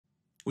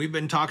We've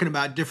been talking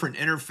about different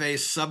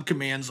interface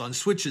subcommands on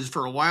switches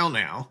for a while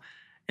now,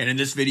 and in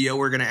this video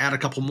we're going to add a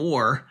couple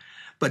more.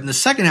 But in the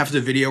second half of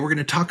the video, we're going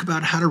to talk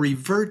about how to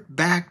revert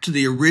back to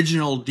the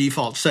original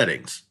default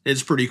settings.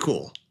 It's pretty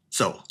cool.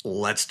 So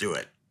let's do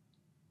it.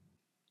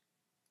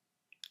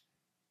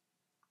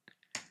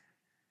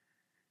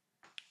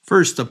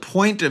 First, the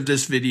point of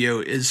this video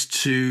is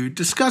to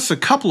discuss a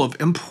couple of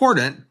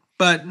important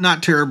but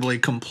not terribly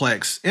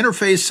complex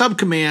interface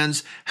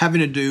subcommands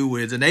having to do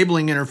with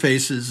enabling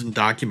interfaces and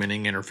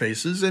documenting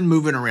interfaces and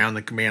moving around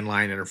the command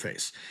line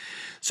interface.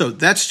 So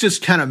that's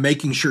just kind of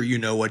making sure you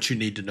know what you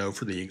need to know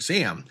for the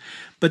exam.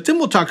 But then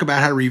we'll talk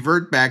about how to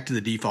revert back to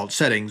the default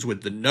settings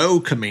with the no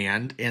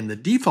command and the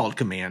default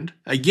command.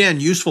 Again,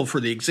 useful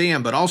for the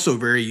exam, but also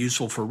very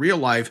useful for real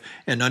life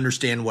and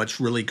understand what's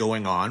really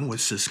going on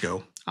with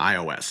Cisco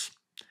iOS.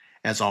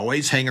 As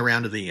always, hang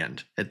around to the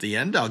end. At the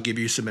end, I'll give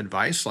you some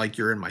advice like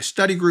you're in my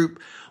study group,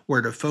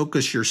 where to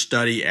focus your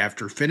study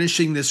after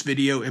finishing this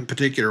video, in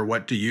particular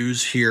what to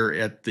use here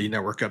at the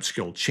Network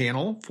Upskill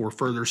channel for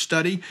further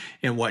study,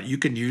 and what you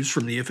can use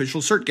from the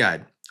official Cert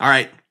guide. All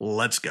right,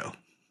 let's go.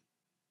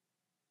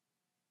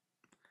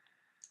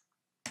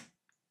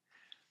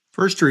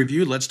 First to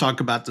review, let's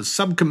talk about the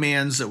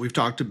subcommands that we've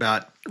talked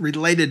about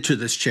related to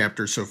this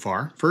chapter so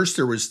far. First,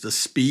 there was the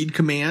speed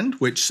command,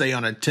 which say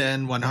on a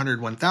 10,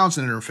 100,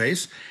 1000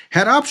 interface,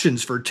 had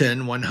options for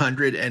 10,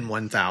 100, and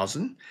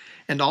 1000,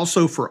 and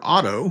also for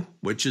auto,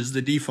 which is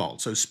the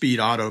default. So speed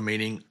auto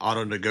meaning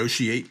auto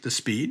negotiate the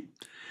speed.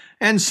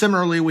 And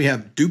similarly, we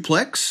have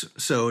duplex.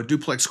 So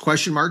duplex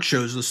question mark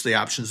shows us the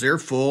options there,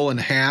 full and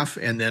half,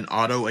 and then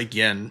auto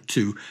again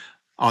to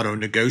auto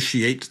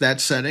negotiate that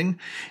setting.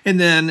 And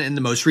then in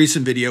the most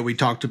recent video, we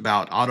talked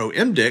about auto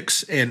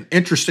mdix. And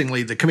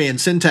interestingly, the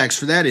command syntax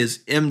for that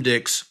is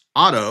mdix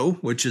auto,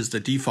 which is the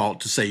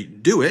default to say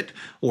do it,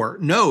 or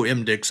no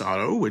mdix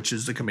auto, which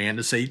is the command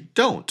to say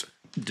don't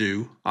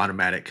do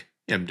automatic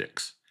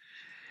mdix.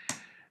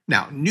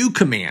 Now, new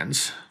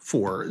commands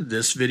for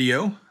this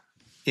video.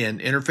 In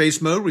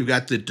interface mode, we've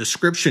got the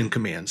description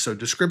command. So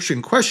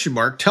description question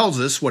mark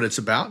tells us what it's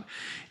about.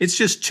 It's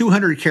just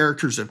 200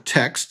 characters of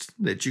text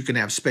that you can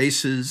have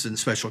spaces and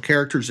special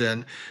characters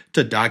in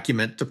to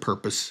document the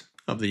purpose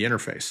of the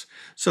interface.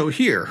 So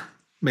here,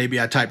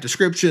 maybe I type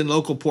description,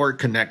 local port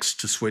connects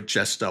to switch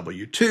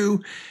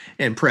SW2,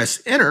 and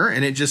press enter,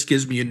 and it just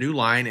gives me a new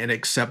line and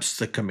accepts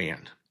the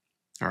command.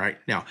 All right,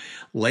 now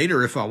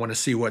later if I want to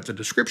see what the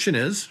description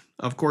is,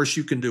 of course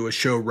you can do a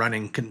show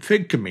running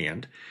config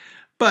command.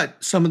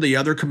 But some of the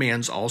other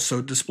commands also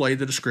display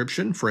the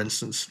description. For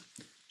instance,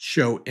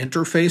 show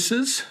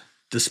interfaces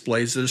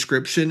displays the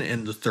description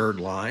in the third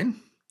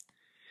line.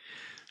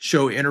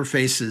 Show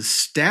interfaces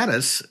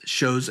status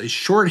shows a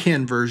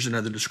shorthand version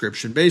of the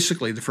description,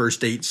 basically the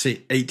first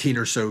 18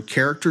 or so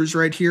characters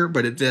right here,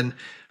 but it then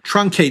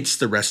truncates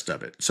the rest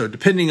of it. So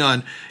depending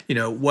on,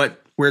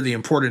 where the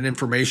important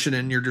information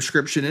in your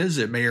description is,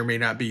 it may or may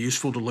not be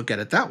useful to look at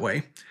it that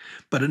way.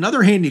 But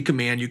another handy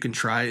command you can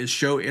try is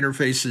show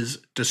interfaces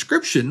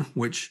description,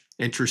 which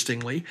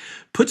interestingly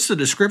puts the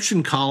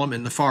description column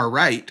in the far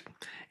right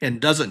and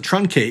doesn't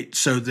truncate,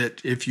 so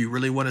that if you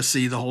really want to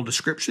see the whole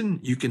description,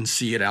 you can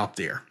see it out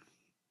there.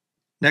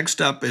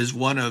 Next up is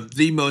one of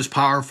the most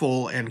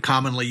powerful and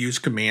commonly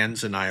used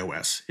commands in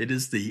iOS. It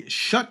is the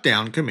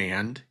shutdown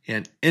command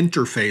in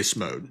interface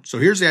mode. So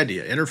here's the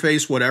idea.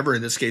 Interface whatever,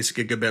 in this case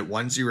gigabit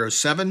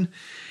 107,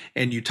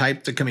 and you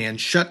type the command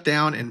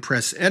shutdown and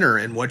press enter.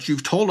 And what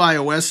you've told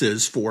iOS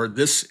is for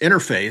this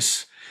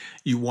interface,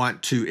 you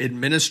want to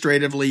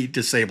administratively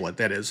disable it.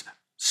 That is,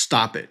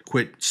 stop it.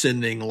 Quit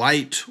sending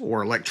light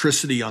or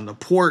electricity on the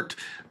port.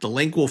 The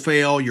link will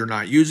fail. You're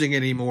not using it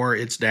anymore.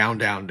 It's down,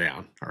 down,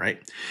 down. All right.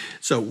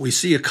 So we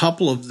see a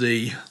couple of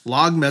the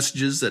log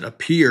messages that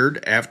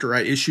appeared after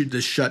I issued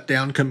this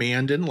shutdown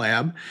command in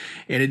lab.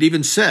 And it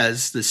even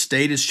says the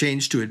state is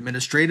changed to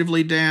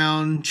administratively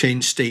down,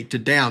 change state to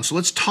down. So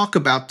let's talk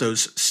about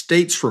those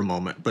states for a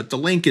moment. But the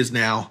link is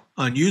now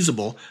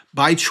unusable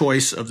by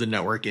choice of the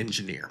network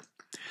engineer.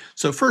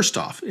 So first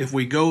off, if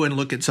we go and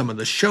look at some of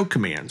the show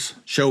commands,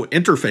 show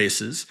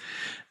interfaces,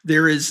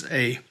 there is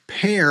a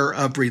pair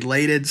of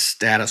related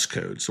status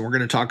codes. So we're going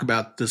to talk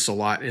about this a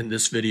lot in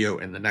this video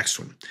and the next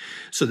one.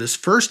 So this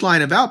first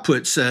line of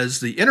output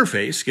says the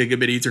interface,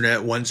 gigabit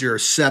Ethernet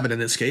 107 in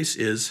this case,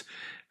 is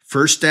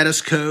first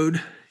status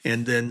code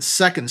and then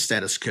second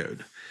status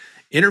code.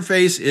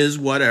 Interface is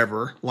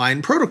whatever,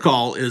 line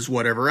protocol is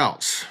whatever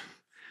else.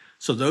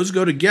 So those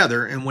go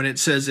together, and when it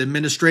says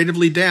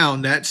administratively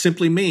down, that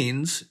simply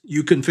means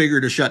you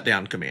configured a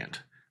shutdown command.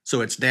 So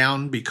it's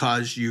down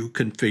because you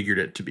configured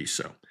it to be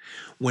so.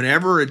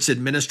 Whenever it's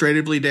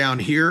administratively down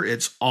here,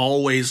 it's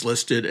always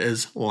listed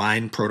as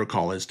line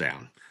protocol is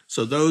down.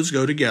 So those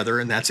go together,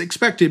 and that's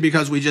expected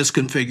because we just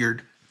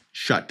configured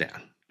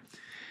shutdown.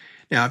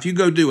 Now, if you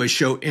go do a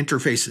show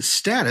interfaces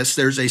status,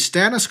 there's a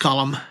status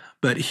column,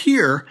 but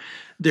here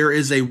there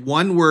is a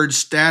one-word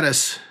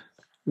status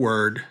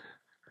word,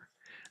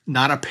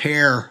 not a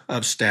pair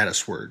of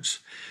status words.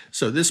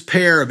 So this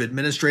pair of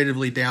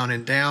administratively down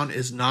and down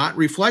is not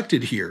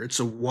reflected here. It's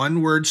a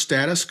one-word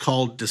status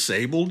called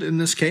disabled in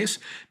this case.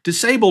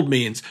 Disabled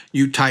means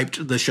you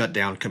typed the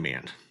shutdown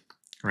command,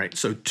 right?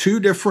 So two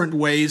different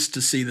ways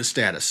to see the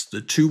status,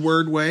 the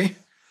two-word way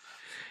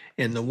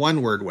and the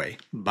one-word way.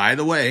 By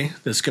the way,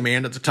 this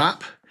command at the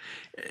top,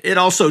 it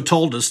also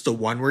told us the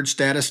one-word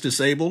status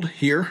disabled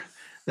here.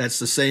 That's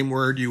the same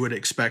word you would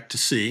expect to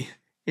see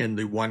in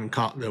the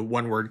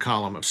one-word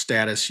column of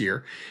status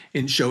here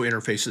in show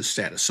interfaces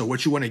status. So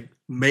what you want to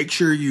make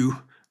sure you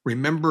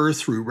remember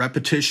through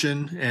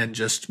repetition and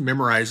just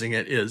memorizing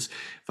it is,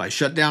 if I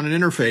shut down an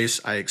interface,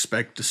 I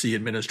expect to see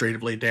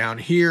administratively down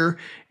here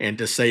and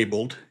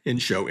disabled in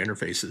show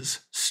interfaces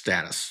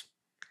status.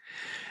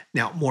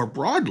 Now, more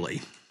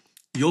broadly,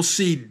 you'll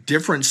see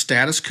different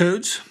status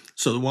codes.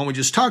 So the one we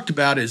just talked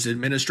about is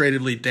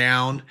administratively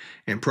down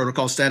and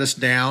protocol status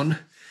down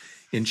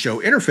in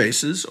show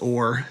interfaces,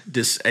 or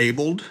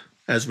disabled,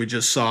 as we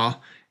just saw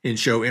in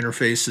show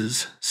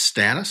interfaces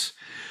status.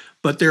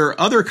 But there are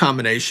other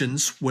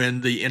combinations when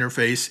the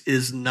interface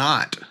is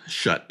not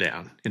shut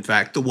down. In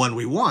fact, the one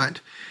we want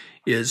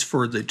is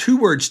for the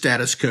two-word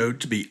status code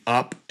to be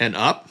up and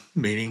up,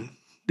 meaning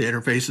the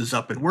interface is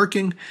up and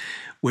working,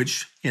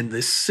 which in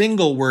the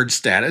single word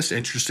status,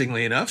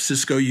 interestingly enough,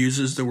 Cisco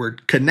uses the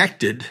word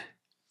connected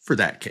for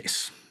that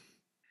case.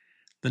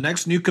 The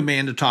next new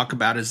command to talk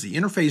about is the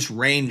interface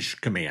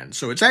range command.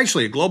 So it's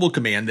actually a global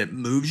command that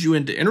moves you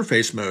into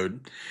interface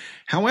mode.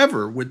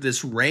 However, with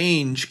this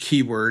range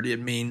keyword, it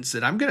means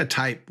that I'm going to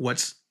type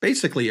what's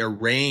basically a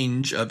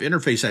range of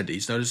interface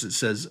IDs. Notice it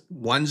says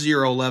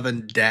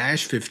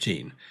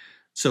 1011-15.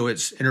 So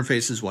it's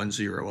interfaces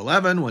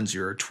 1011,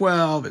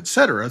 1012,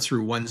 etc.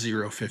 through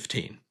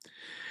 1015.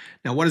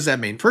 Now, what does that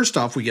mean? First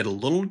off, we get a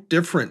little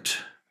different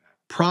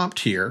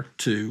prompt here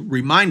to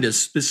remind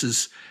us this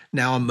is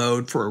now a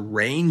mode for a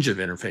range of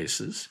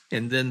interfaces.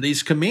 And then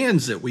these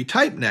commands that we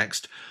type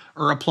next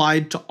are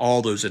applied to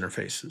all those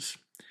interfaces.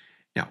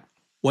 Now,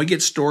 what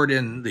gets stored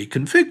in the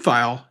config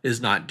file is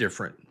not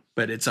different,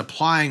 but it's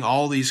applying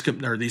all these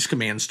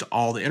commands to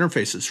all the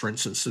interfaces. For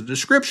instance, the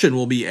description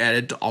will be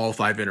added to all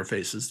 5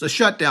 interfaces. The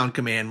shutdown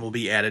command will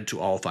be added to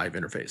all 5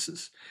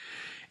 interfaces.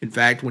 In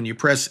fact, when you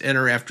press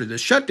enter after the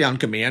shutdown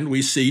command,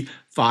 we see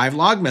 5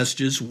 log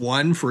messages,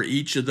 one for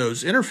each of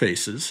those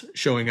interfaces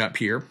showing up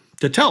here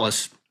to tell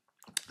us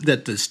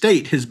that the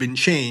state has been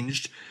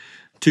changed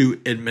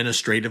to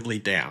administratively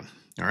down.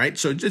 All right,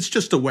 so it's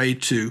just a way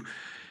to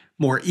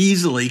more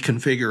easily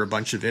configure a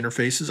bunch of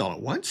interfaces all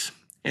at once.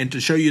 And to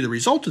show you the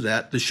result of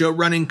that, the show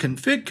running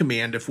config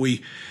command, if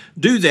we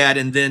do that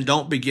and then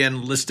don't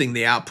begin listing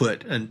the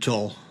output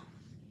until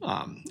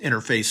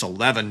interface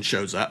 11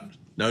 shows up,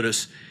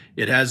 notice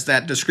it has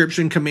that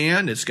description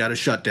command, it's got a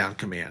shutdown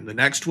command. The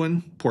next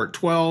one, port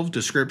 12,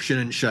 description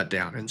and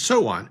shutdown, and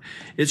so on.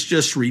 It's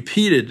just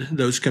repeated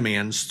those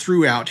commands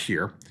throughout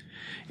here.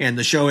 And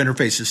the show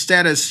interfaces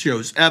status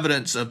shows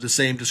evidence of the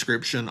same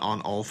description on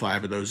all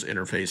 5 of those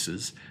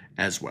interfaces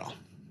as well.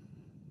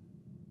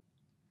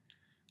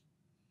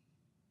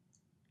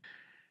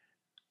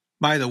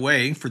 By the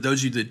way, for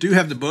those of you that do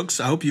have the books,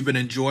 I hope you've been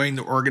enjoying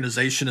the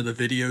organization of the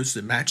videos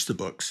that match the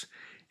books.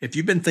 If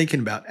you've been thinking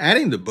about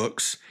adding the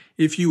books,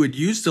 if you would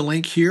use the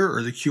link here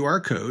or the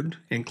QR code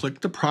and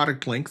click the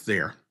product link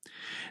there,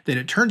 then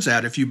it turns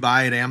out if you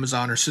buy at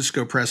Amazon or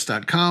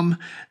CiscoPress.com,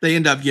 they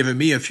end up giving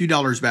me a few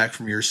dollars back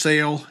from your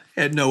sale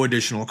at no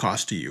additional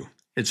cost to you.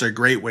 It's a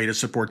great way to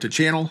support the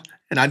channel,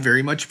 and I'd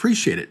very much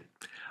appreciate it.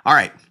 All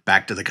right,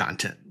 back to the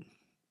content.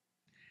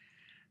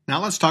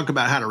 Now let's talk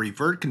about how to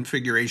revert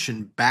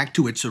configuration back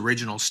to its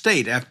original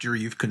state after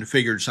you've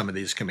configured some of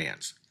these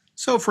commands.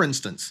 So for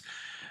instance,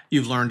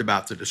 you've learned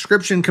about the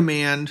description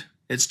command.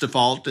 Its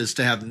default is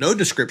to have no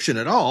description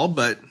at all,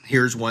 but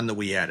here's one that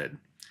we added.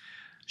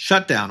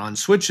 Shutdown on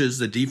switches,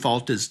 the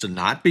default is to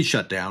not be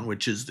shut down,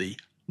 which is the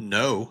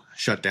no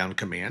shutdown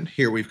command.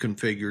 Here we've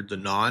configured the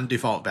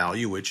non-default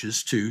value, which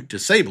is to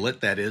disable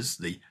it, that is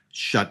the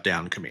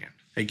shutdown command.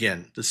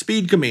 Again, the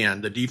speed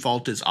command, the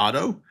default is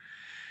auto.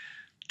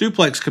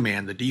 Duplex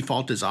command, the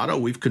default is auto.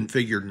 We've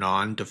configured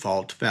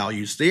non-default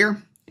values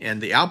there.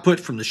 And the output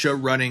from the show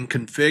running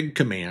config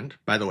command,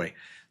 by the way,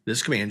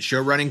 this command,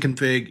 show running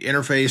config,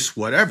 interface,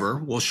 whatever,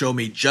 will show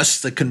me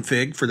just the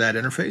config for that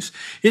interface.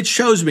 It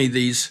shows me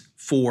these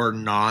 4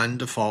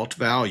 non-default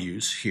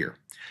values here.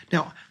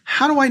 Now,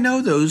 how do I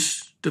know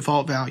those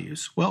default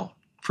values? Well,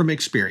 from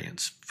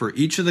experience. For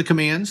each of the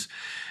commands,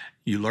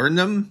 you learn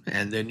them,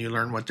 and then you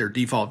learn what their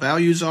default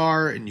values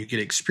are, and you get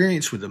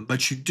experience with them.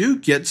 But you do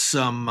get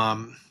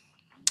some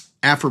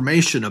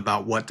affirmation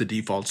about what the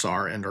defaults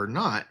are and are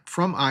not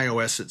from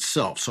iOS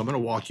itself. So I'm going to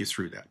walk you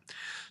through that.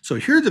 So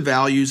here are the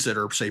values that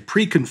are, say,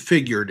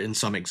 pre-configured in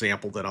some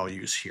example that I'll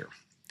use here.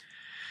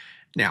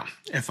 Now,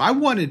 if I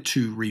wanted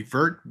to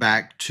revert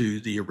back to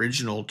the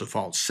original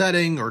default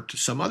setting or to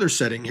some other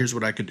setting, here's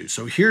what I could do.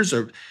 So here's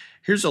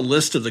a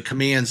list of the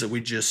commands that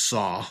we just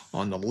saw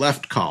on the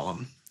left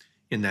column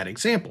in that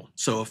example.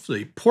 So if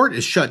the port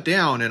is shut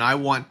down and I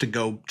want to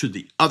go to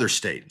the other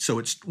state, so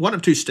it's one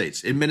of 2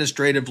 states,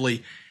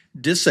 administratively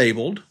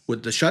disabled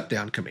with the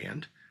shutdown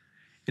command.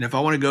 And if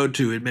I want to go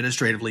to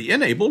administratively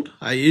enabled,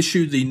 I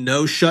issue the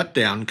no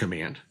shutdown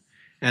command.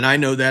 And I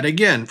know that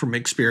again from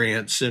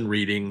experience and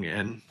reading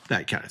and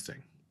that kind of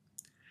thing.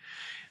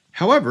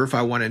 However, if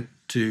I wanted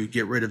to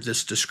get rid of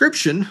this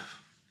description,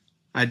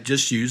 I'd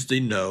just use the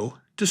no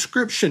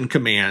description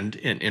command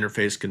in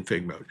interface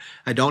config mode.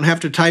 I don't have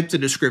to type the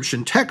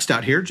description text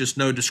out here, just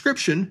no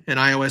description, and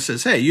iOS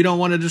says, hey, you don't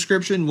want a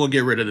description, we'll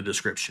get rid of the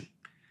description.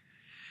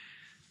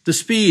 The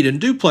speed and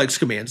duplex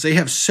commands, they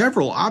have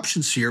several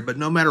options here, but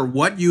no matter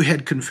what you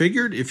had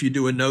configured, if you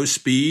do a no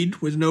speed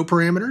with no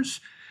parameters,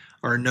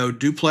 or no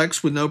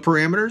duplex with no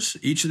parameters,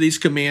 each of these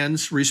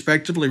commands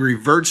respectively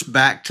reverts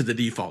back to the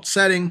default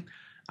setting.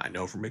 I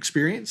know from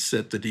experience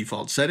that the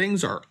default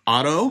settings are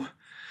auto,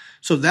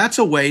 so that's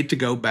a way to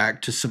go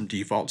back to some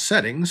default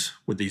settings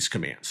with these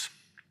commands.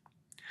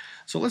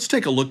 So let's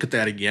take a look at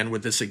that again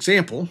with this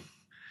example.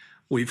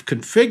 We've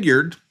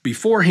configured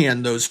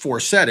beforehand those 4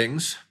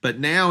 settings, but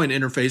now in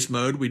interface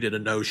mode we did a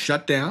no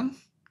shutdown.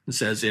 It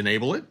says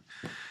enable it.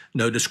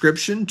 No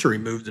description to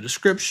remove the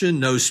description,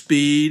 no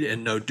speed,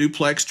 and no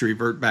duplex to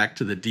revert back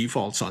to the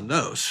defaults on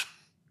those.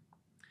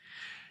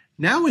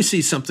 Now we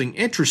see something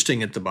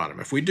interesting at the bottom.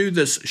 If we do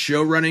this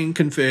show running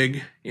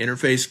config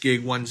interface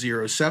gig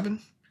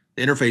 107,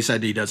 the interface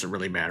ID doesn't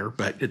really matter,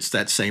 but it's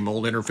that same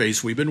old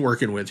interface we've been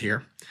working with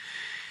here.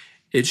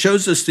 It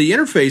shows us the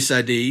interface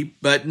ID,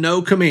 but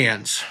no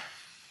commands.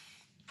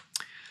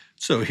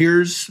 So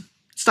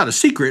it's not a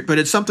secret, but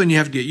it's something you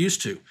have to get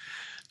used to.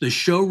 The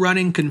show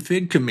running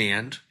config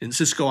command in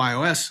Cisco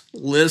iOS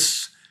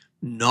lists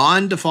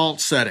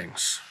non-default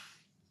settings,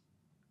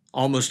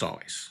 almost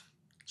always.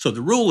 So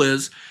the rule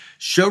is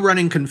show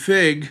running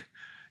config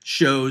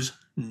shows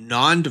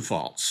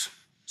non-defaults,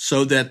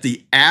 so that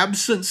the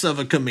absence of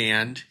a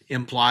command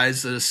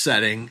implies that a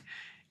setting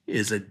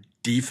is a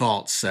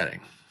default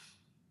setting.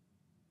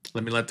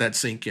 Let me let that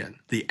sink in.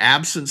 The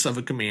absence of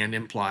a command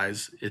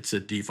implies it's a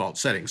default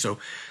setting. So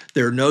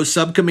there are no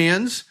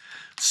subcommands,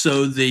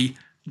 so the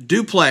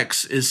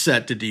duplex is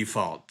set to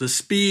default. The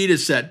speed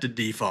is set to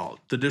default.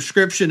 The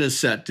description is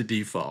set to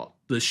default.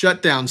 The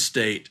shutdown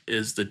state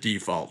is the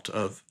default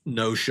of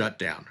no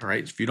shutdown. All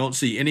right? If you don't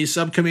see any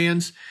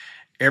subcommands,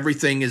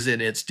 everything is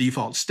in its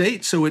default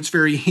state, so it's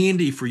very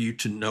handy for you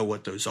to know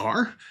what those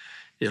are.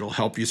 It'll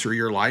help you through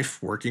your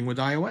life working with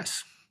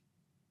iOS.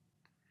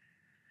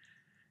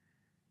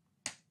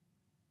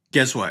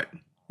 Guess what?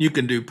 You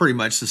can do pretty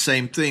much the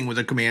same thing with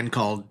a command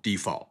called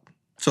default.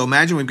 So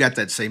imagine we've got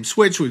that same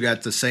switch, we've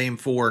got the same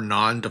 4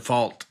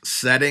 non-default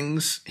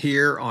settings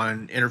here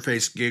on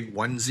interface gig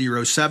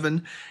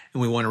 107,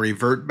 and we want to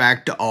revert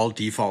back to all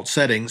default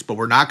settings, but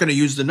we're not going to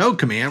use the no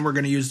command, we're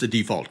going to use the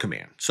default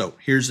command. So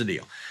here's the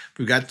deal.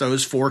 We've got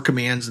those 4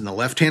 commands in the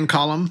left-hand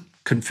column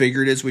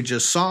configured as we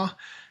just saw.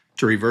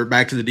 To revert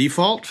back to the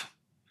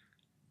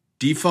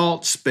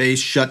default space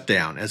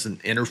shutdown as an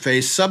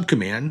interface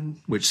subcommand,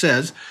 which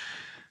says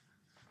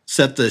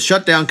set the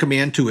shutdown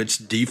command to its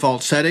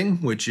default setting,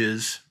 which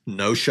is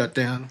no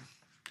shutdown,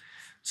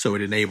 so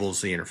it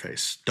enables the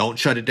interface. Don't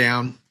shut it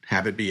down,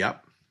 have it be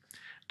up.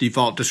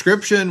 Default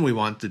description, we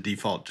want the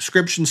default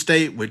description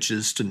state, which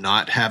is to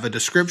not have a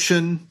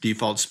description.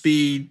 Default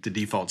speed, the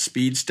default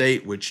speed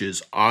state, which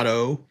is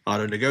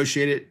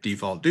auto-negotiate it.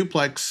 Default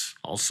duplex,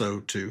 also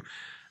to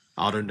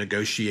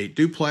auto-negotiate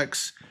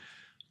duplex.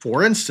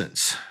 For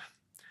instance,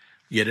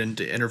 get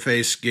into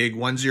interface gig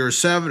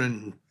 107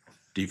 and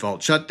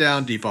default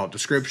shutdown, default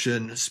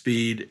description,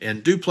 speed,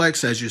 and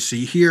duplex, as you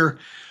see here,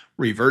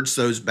 reverts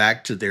those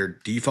back to their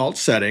default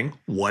setting,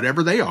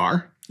 whatever they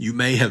are. You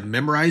may have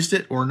memorized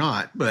it or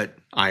not, but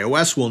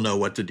iOS will know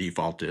what the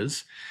default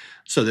is,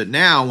 so that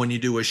now when you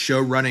do a show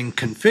running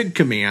config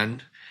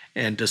command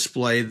and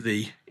display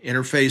the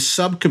interface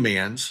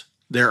subcommands,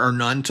 there are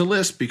none to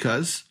list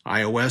because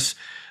iOS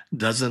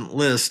doesn't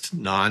list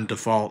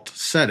non-default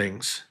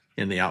settings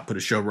in the output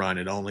of show run.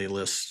 It only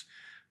lists,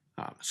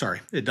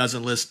 it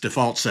doesn't list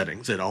default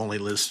settings. It only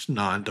lists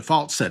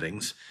non-default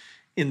settings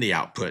in the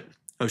output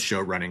of show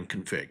running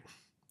config.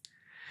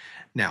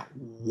 Now,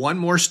 one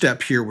more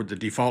step here with the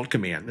default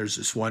command. There's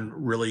this one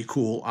really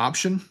cool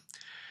option.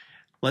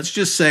 Let's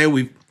just say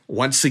we've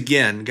once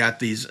again got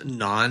these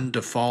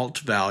non-default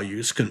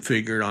values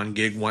configured on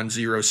gig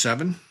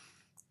 107.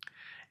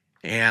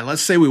 And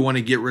let's say we want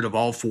to get rid of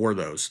all 4 of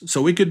those.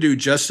 So we could do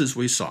just as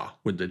we saw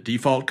with the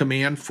default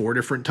command 4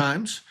 different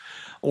times,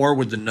 or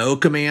with the no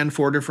command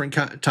 4 different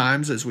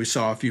times as we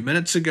saw a few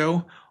minutes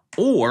ago,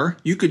 or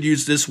you could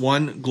use this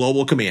one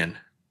global command,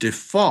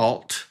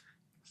 default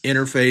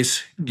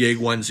interface gig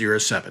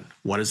 107.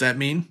 What does that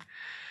mean?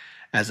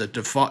 As a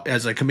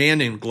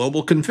command in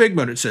global config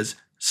mode, it says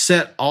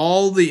set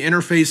all the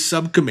interface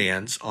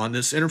subcommands on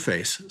this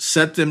interface,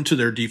 set them to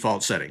their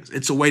default settings.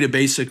 It's a way to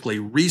basically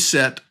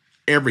reset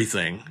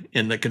everything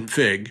in the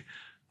config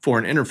for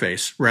an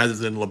interface rather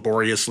than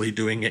laboriously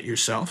doing it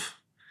yourself.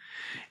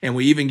 And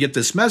we even get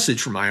this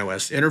message from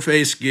iOS,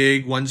 interface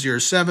gig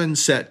 107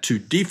 set to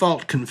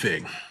default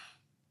config.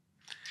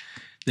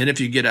 Then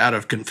if you get out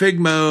of config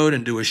mode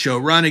and do a show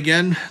run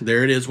again,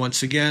 there it is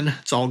once again.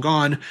 It's all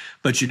gone,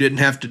 but you didn't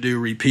have to do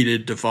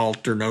repeated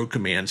default or no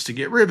commands to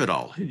get rid of it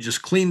all. You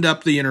just cleaned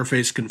up the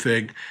interface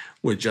config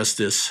with just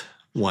this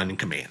one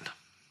command.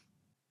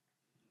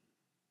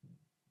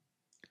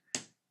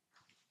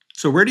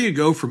 So where do you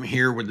go from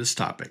here with this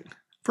topic?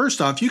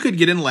 First off, you could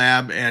get in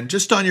lab and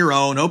just on your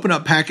own, open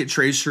up Packet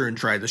Tracer and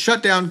try the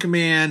shutdown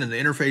command and the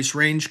interface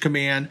range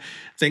command,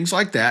 things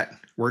like that.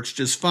 Works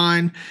just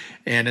fine,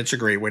 and it's a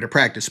great way to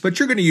practice. But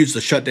you're going to use the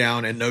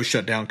shutdown and no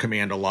shutdown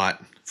command a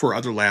lot for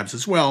other labs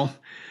as well,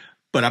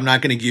 but I'm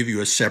not going to give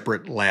you a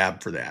separate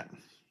lab for that.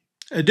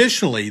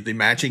 Additionally, the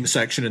matching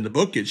section in the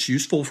book, it's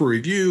useful for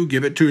review.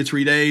 Give it 2 or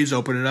 3 days,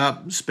 open it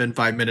up, spend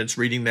 5 minutes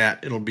reading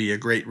that. It'll be a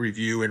great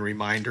review and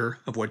reminder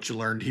of what you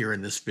learned here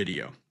in this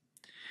video.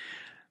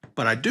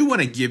 But I do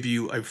want to give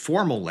you a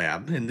formal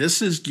lab, and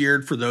this is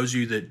geared for those of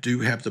you that do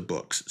have the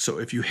books. So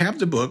if you have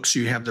the books,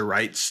 you have the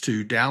rights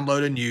to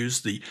download and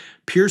use the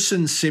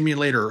Pearson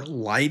Simulator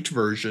Lite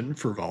version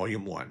for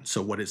Volume 1.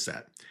 So what is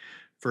that?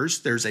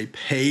 First, there's a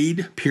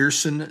paid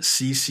Pearson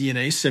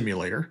CCNA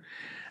simulator.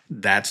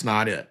 That's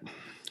not it.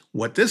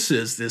 What this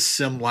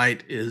Sim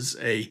Lite is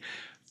a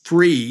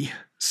free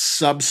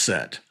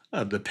subset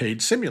of the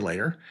paid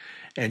simulator,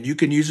 and you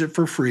can use it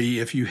for free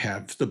if you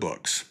have the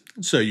books.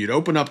 So you'd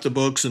open up the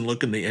books and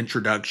look in the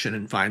introduction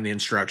and find the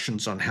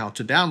instructions on how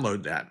to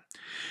download that.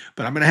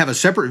 But I'm going to have a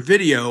separate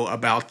video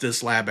about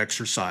this lab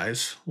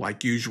exercise,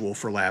 like usual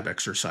for lab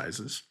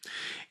exercises.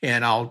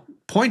 And I'll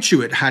point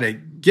you at how to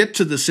get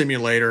to the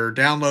simulator,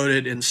 download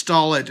it,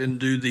 install it, and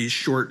do these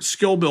short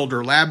skill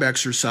builder lab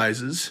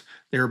exercises.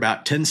 They're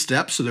about 10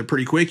 steps, so they're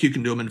pretty quick. You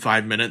can do them in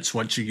 5 minutes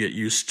once you get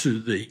used to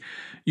the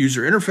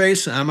user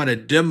interface. I'm going to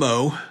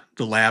demo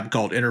the lab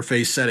called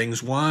Interface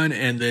Settings 1,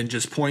 and then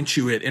just point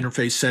you at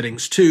Interface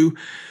Settings 2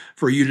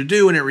 for you to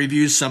do, and it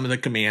reviews some of the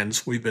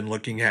commands we've been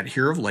looking at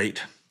here of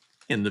late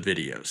in the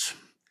videos.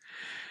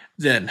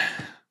 Then,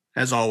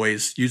 as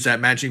always, use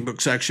that matching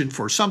book section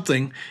for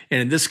something,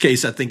 and in this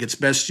case, I think it's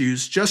best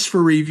used just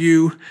for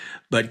review,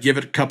 but give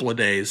it a couple of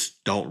days.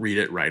 Don't read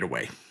it right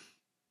away.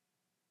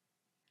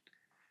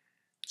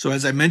 So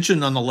as I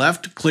mentioned on the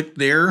left, click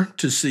there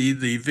to see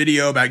the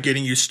video about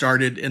getting you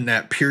started in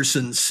that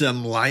Pearson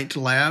Sim Lite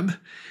lab.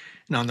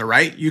 And on the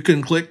right, you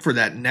can click for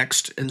that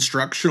next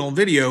instructional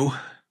video,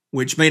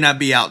 which may not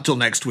be out till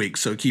next week,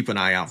 so keep an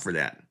eye out for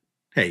that.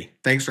 Hey,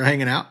 thanks for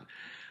hanging out.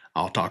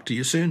 I'll talk to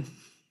you soon.